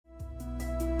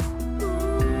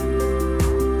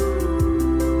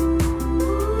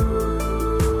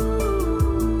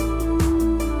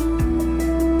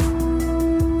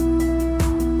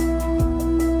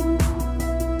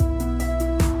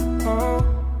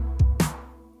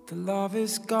love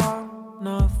is gone,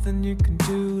 nothing you can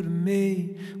do to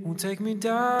me won't take me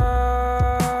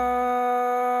down.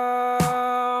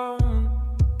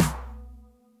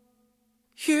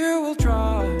 You will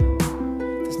try,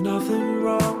 there's nothing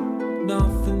wrong,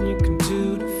 nothing you can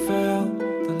do to fail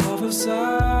the love of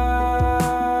sound.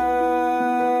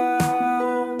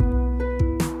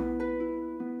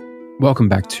 Welcome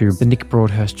back to The Nick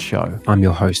Broadhurst Show. I'm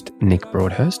your host, Nick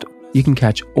Broadhurst. You can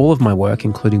catch all of my work,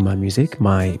 including my music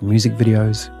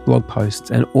videos, blog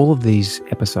posts, and all of these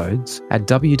episodes at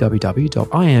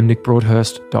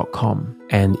www.iamnickbroadhurst.com.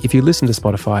 And if you listen to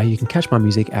Spotify, you can catch my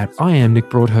music at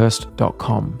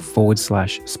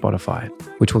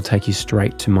iamnickbroadhurst.com/Spotify, which will take you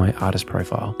straight to my artist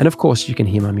profile. And of course, you can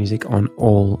hear my music on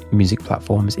all music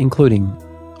platforms, including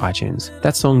iTunes.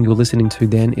 That song you're listening to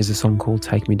then is a song called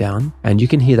Take Me Down, and you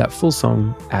can hear that full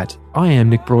song at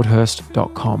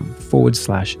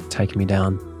iamnickbroadhurst.com/Take Me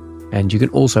Down. And you can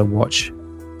also watch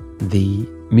the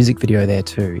music video there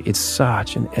too. It's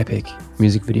such an epic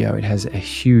music video. It has a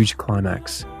huge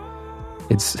climax.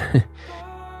 It's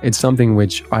something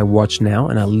which I watch now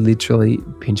and I literally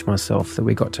pinch myself that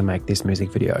we got to make this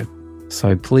music video.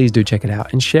 So please do check it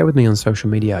out and share with me on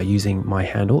social media using my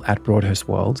handle at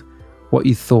BroadhurstWorld what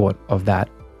you thought of that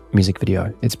music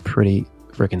video. It's pretty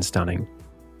freaking stunning.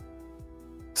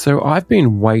 So I've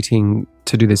been waiting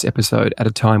to do this episode at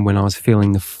a time when I was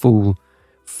feeling the full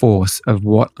force of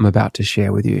what I'm about to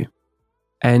share with you.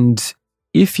 And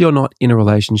if you're not in a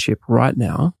relationship right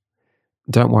now,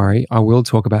 don't worry, I will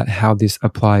talk about how this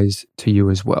applies to you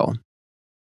as well.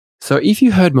 So if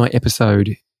you heard my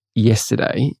episode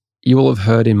yesterday, you will have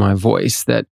heard in my voice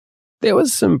that there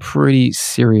was some pretty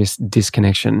serious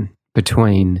disconnection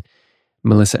between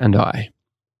Melissa and I.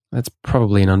 That's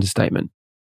probably an understatement.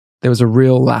 There was a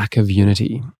real lack of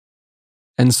unity.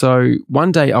 And so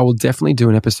one day I will definitely do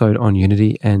an episode on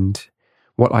unity and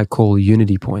what I call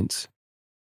unity points.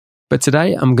 But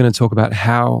today I'm going to talk about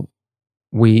how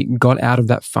we got out of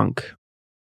that funk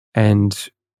and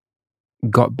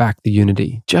got back the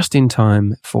unity just in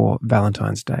time for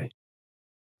Valentine's Day.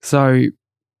 So you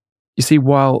see,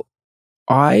 while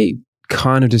I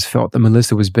kind of just felt that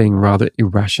Melissa was being rather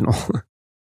irrational,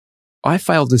 I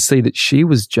failed to see that she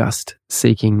was just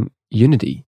seeking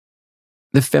unity.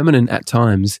 The feminine at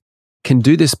times can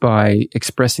do this by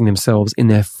expressing themselves in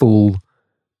their full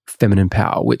feminine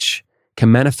power, which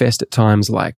can manifest at times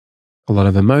like a lot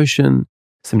of emotion,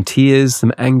 some tears,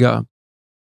 some anger.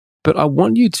 But I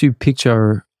want you to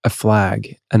picture a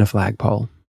flag and a flagpole.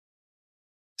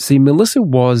 See, Melissa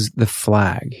was the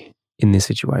flag in this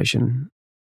situation.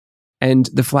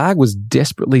 And the flag was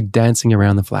desperately dancing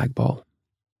around the flagpole.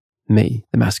 Me,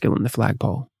 the masculine, the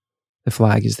flagpole. The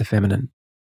flag is the feminine.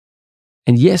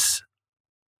 And yes,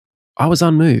 I was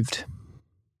unmoved.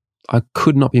 I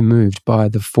could not be moved by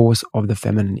the force of the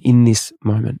feminine in this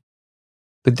moment.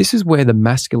 But this is where the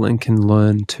masculine can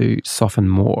learn to soften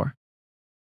more.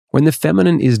 When the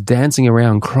feminine is dancing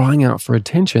around crying out for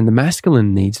attention, the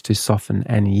masculine needs to soften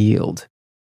and yield.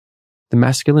 The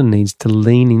masculine needs to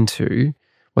lean into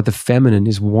what the feminine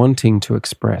is wanting to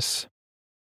express.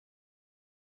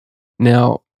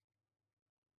 Now,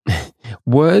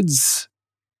 words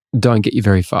don't get you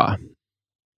very far.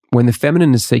 When the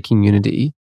feminine is seeking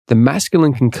unity, the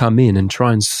masculine can come in and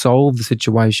try and solve the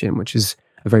situation, which is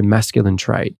a very masculine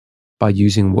trait, by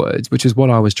using words, which is what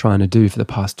I was trying to do for the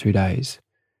past 2 days.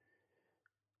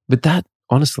 But that,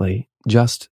 honestly,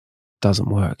 just doesn't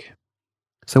work.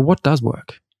 So what does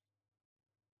work?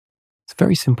 It's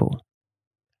very simple.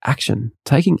 Action.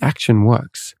 Taking action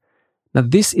works. Now,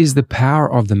 this is the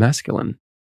power of the masculine.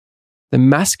 The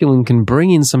masculine can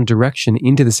bring in some direction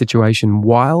into the situation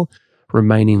while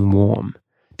remaining warm.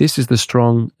 This is the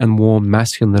strong and warm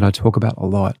masculine that I talk about a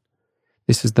lot.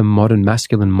 This is the modern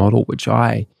masculine model, which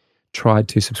I tried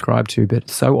to subscribe to,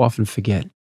 but so often forget.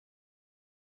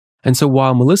 And so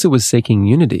while Melissa was seeking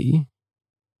unity,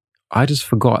 I just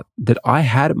forgot that I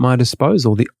had at my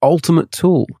disposal the ultimate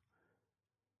tool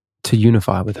to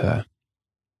unify with her.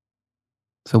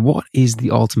 So what is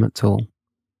the ultimate tool?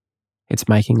 It's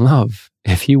making love.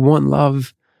 If you want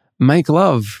love, make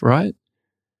love, right?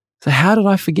 So how did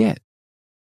I forget?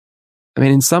 I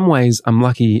mean, in some ways, I'm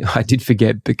lucky I did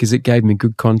forget because it gave me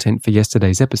good content for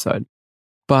yesterday's episode.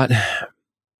 But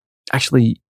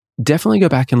actually, definitely go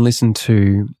back and listen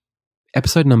to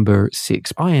episode number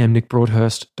 6,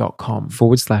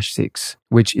 iamnickbroadhurst.com/6,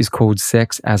 which is called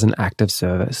Sex as an Act of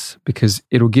Service, because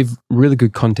it'll give really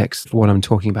good context for what I'm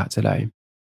talking about today.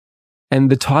 And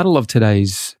the title of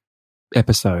today's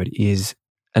episode is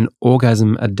An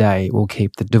Orgasm a Day Will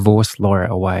Keep the Divorce Lawyer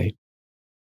Away.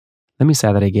 Let me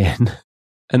say that again.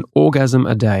 An orgasm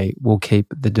a day will keep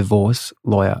the divorce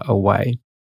lawyer away.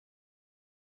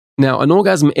 Now, an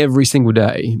orgasm every single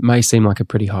day may seem like a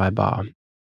pretty high bar.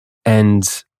 And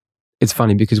it's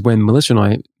funny because when Melissa and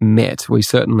I met, we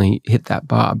certainly hit that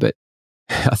bar, but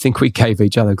I think we gave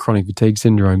each other chronic fatigue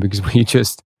syndrome because we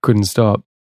just couldn't stop.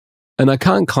 And I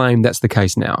can't claim that's the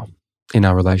case now in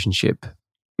our relationship,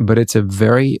 but it's a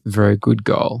very, very good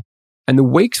goal. And the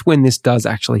weeks when this does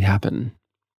actually happen,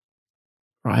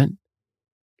 right?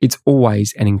 It's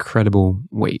always an incredible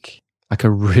week, like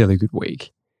a really good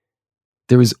week.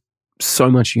 There is so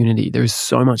much unity. There is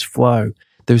so much flow.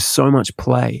 There's so much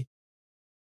play.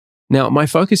 Now, my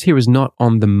focus here is not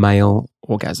on the male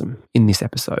orgasm in this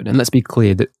episode. And let's be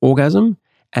clear that orgasm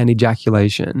and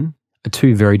ejaculation are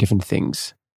two very different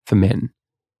things for men.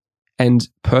 And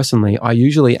personally, I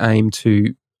usually aim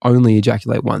to only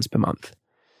ejaculate once per month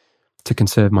to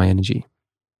conserve my energy.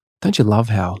 Don't you love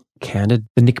how candid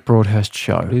the Nick Broadhurst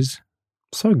show is?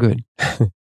 So good.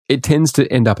 It tends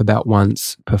to end up about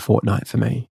once per fortnight for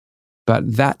me.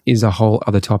 But that is a whole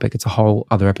other topic. It's a whole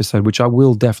other episode, which I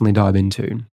will definitely dive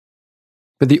into.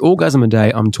 But the orgasm a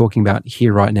day I'm talking about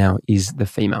here right now is the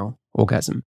female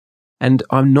orgasm. And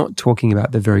I'm not talking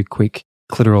about the very quick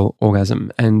clitoral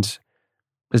orgasm. And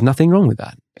there's nothing wrong with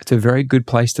that. It's a very good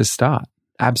place to start.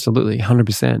 Absolutely,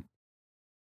 100%.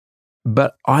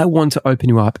 But I want to open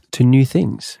you up to new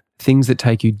things that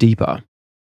take you deeper.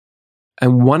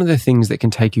 And one of the things that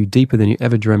can take you deeper than you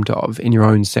ever dreamt of in your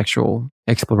own sexual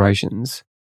explorations,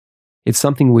 it's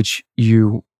something which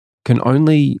you can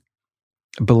only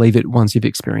believe it once you've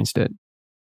experienced it,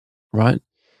 right?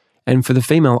 And for the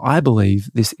female, I believe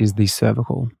this is the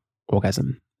cervical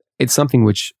orgasm. It's something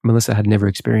which Melissa had never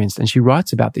experienced, and she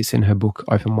writes about this in her book,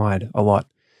 Open Wide, a lot.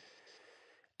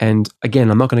 And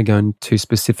again, I'm not going to go into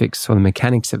specifics or the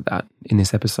mechanics of that in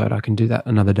this episode. I can do that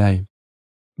another day.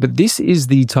 But this is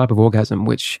the type of orgasm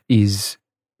which is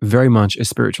very much a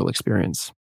spiritual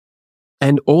experience.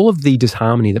 And all of the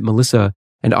disharmony that Melissa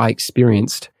and I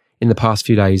experienced in the past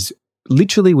few days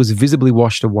literally was visibly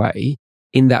washed away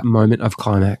in that moment of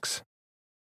climax.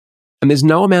 And there's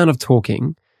no amount of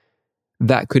talking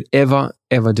that could ever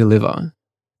deliver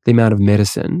the amount of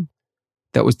medicine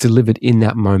that was delivered in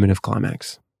that moment of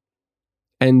climax.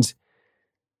 And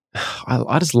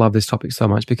I just love this topic so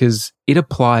much because it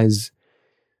applies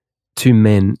to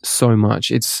men so much.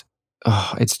 It's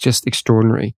just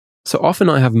extraordinary. So often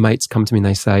I have mates come to me and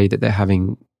they say that they're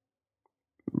having,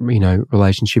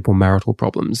 relationship or marital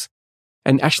problems.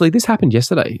 And actually, this happened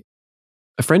yesterday.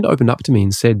 A friend opened up to me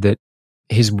and said that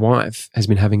his wife has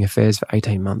been having affairs for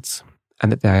 18 months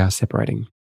and that they are separating.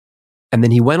 And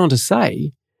then he went on to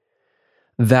say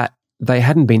that they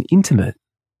hadn't been intimate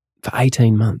for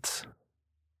 18 months,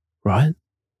 right?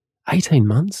 18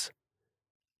 months?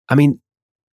 I mean,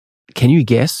 can you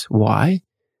guess why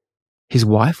his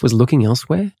wife was looking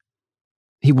elsewhere?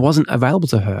 He wasn't available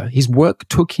to her. His work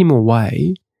took him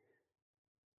away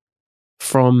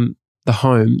from the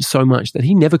home so much that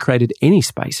he never created any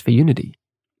space for unity.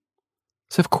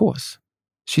 So of course,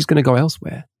 she's going to go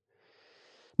elsewhere.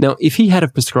 Now, if he had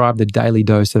have prescribed a daily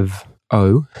dose of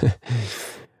O,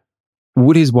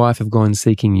 would his wife have gone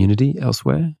seeking unity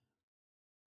elsewhere?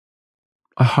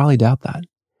 I highly doubt that.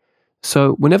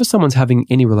 So whenever someone's having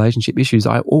any relationship issues,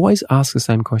 I always ask the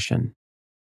same question.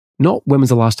 Not when was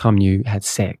the last time you had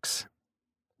sex?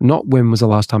 Not when was the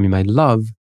last time you made love?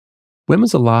 When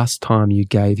was the last time you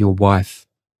gave your wife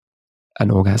an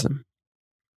orgasm?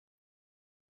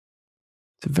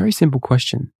 It's a very simple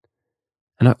question.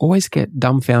 And I always get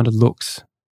dumbfounded looks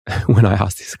when I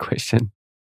ask this question.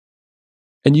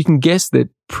 And you can guess that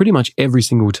pretty much every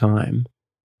single time,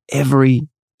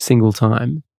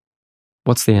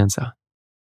 what's the answer?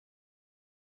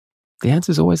 The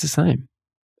answer is always the same.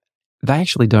 They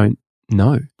actually don't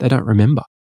know. They don't remember.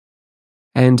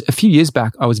 And a few years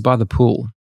back, I was by the pool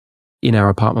in our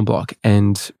apartment block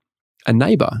and a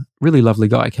neighbor, really lovely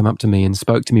guy, came up to me and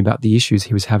spoke to me about the issues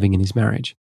he was having in his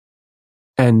marriage.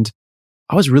 And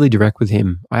I was really direct with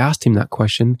him. I asked him that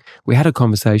question. We had a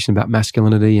conversation about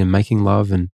masculinity and making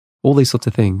love and all these sorts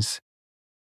of things.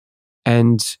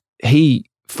 And he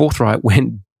forthright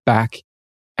went back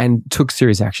and took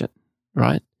serious action,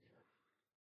 right?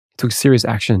 Took serious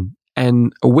action.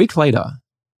 And a week later,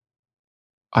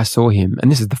 I saw him, and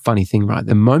this is the funny thing, right?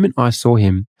 The moment I saw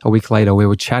him a week later, we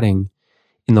were chatting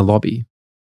in the lobby.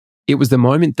 It was the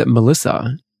moment that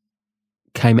Melissa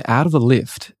came out of the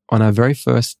lift on our very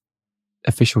first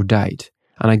official date,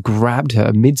 and I grabbed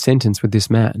her mid-sentence with this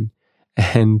man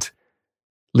and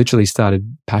literally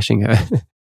started pashing her.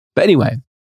 But anyway,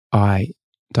 I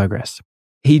digress.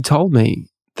 He told me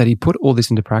that he put all this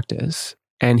into practice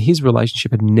and his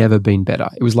relationship had never been better.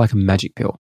 It was like a magic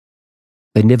pill.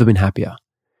 They'd never been happier.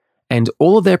 And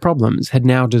all of their problems had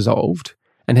now dissolved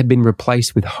and had been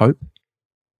replaced with hope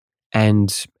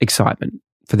and excitement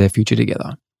for their future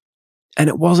together. And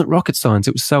it wasn't rocket science.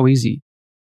 It was so easy.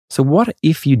 So what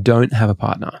if you don't have a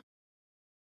partner?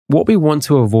 What we want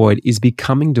to avoid is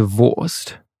becoming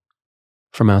divorced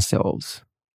from ourselves.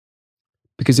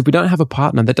 Because if we don't have a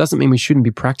partner, that doesn't mean we shouldn't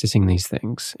be practicing these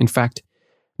things. In fact,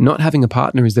 not having a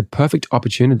partner is the perfect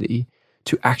opportunity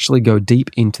to actually go deep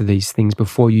into these things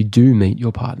before you do meet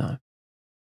your partner.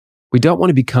 We don't want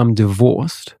to become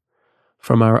divorced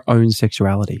from our own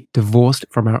sexuality, divorced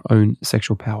from our own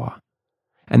sexual power.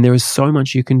 And there is so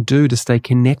much you can do to stay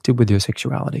connected with your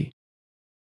sexuality.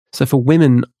 So for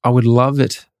women, I would love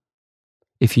it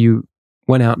if you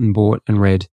went out and bought and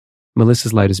read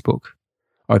Melissa's latest book,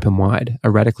 Open Wide, A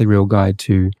Radically Real Guide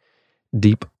to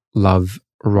Deep Love,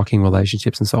 Rocking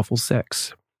Relationships and Soulful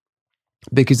Sex.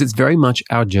 Because it's very much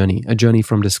our journey, a journey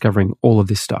from discovering all of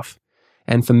this stuff.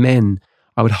 And for men,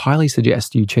 I would highly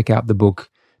suggest you check out the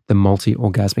book, The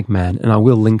Multi-Orgasmic Man. And I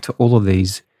will link to all of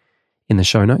these in the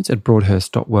show notes at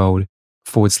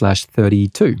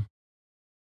broadhurst.world/32.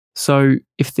 So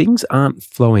if things aren't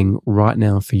flowing right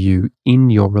now for you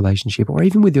in your relationship or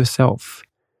even with yourself,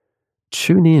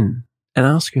 tune in and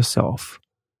ask yourself,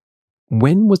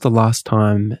 when was the last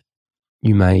time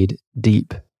you made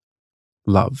deep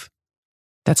love?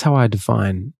 That's how I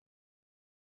define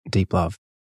deep love,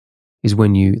 is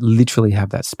when you literally have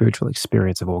that spiritual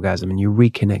experience of orgasm and you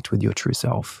reconnect with your true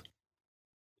self.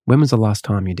 When was the last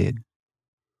time you did?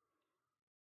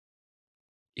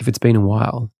 If it's been a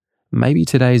while, maybe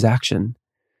today's action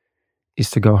is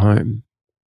to go home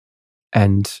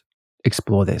and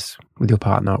explore this with your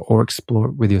partner or explore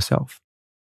it with yourself.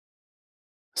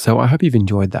 So I hope you've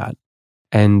enjoyed that.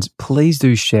 And please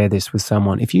do share this with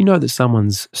someone. If you know that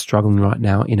someone's struggling right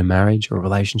now in a marriage or a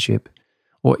relationship,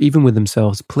 or even with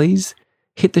themselves, please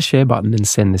hit the share button and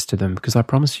send this to them, because I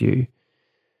promise you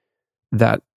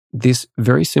that this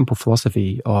very simple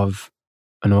philosophy of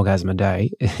an orgasm a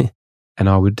day, and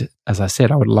I would, as I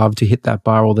said, I would love to hit that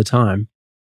bar all the time,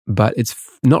 but it's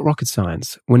not rocket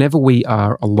science. Whenever we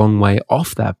are a long way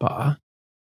off that bar,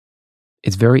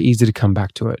 it's very easy to come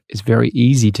back to it. It's very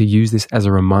easy to use this as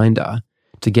a reminder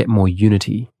to get more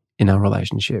unity in our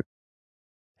relationship.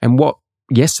 And what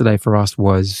yesterday for us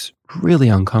was really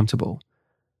uncomfortable,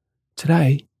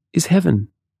 today is heaven.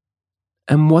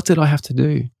 And what did I have to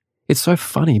do? It's so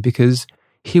funny because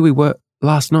here we were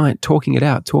last night talking it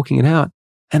out.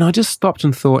 And I just stopped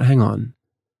and thought, hang on.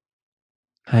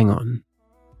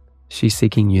 She's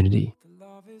seeking unity.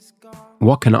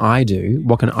 What can I do?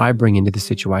 What can I bring into this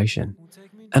situation?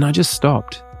 And I just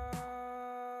stopped.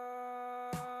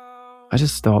 I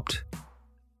just stopped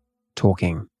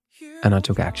talking and I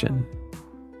took action.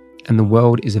 And the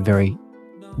world is a very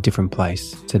different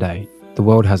place today. The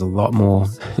world has a lot more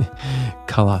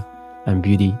color and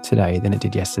beauty today than it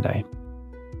did yesterday.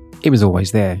 It was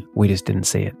always there. We just didn't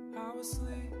see it.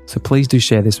 So please do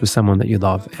share this with someone that you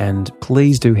love, and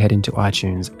please do head into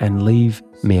iTunes and leave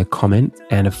me a comment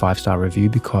and a 5-star review,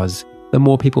 because the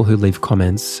more people who leave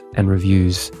comments and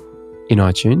reviews in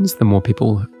iTunes, the more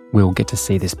people will get to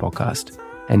see this podcast.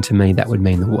 And to me, that would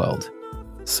mean the world.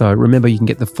 So remember, you can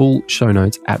get the full show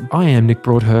notes at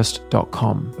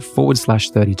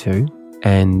iamnickbroadhurst.com/32.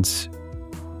 And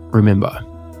remember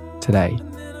today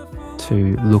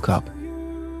to look up,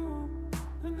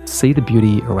 see the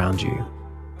beauty around you,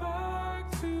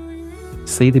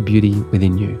 see the beauty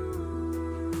within you.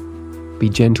 Be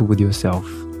gentle with yourself.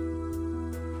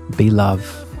 Be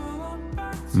love.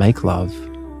 Make love.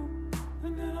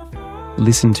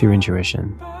 Listen to your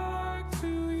intuition.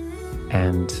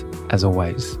 And as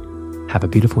always, have a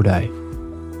beautiful day.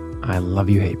 I love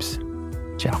you heaps.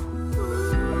 Ciao.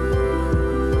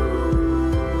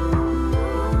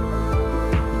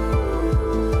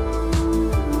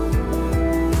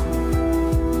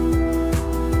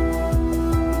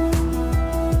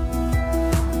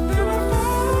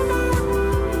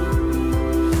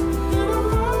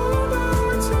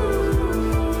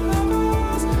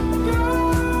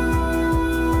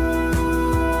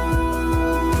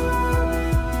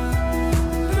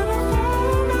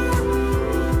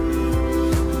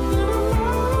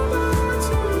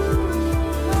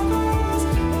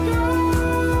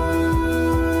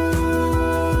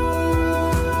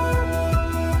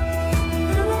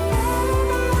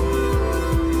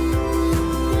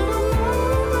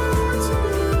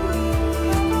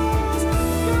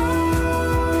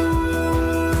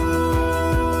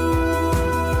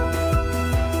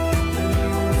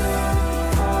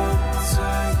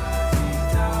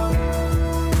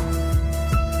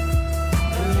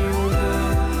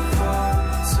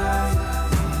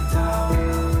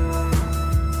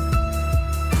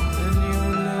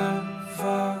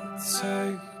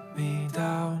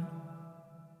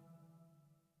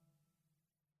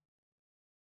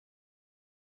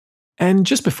 And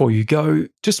just before you go,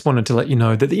 just wanted to let you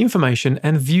know that the information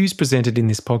and views presented in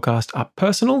this podcast are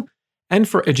personal and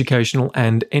for educational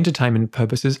and entertainment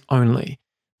purposes only.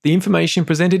 The information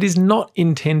presented is not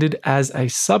intended as a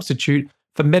substitute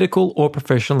for medical or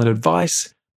professional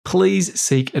advice. Please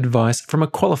seek advice from a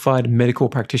qualified medical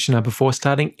practitioner before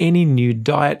starting any new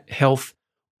diet, health,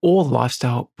 or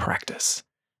lifestyle practice.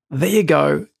 There you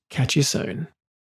go. Catch you soon.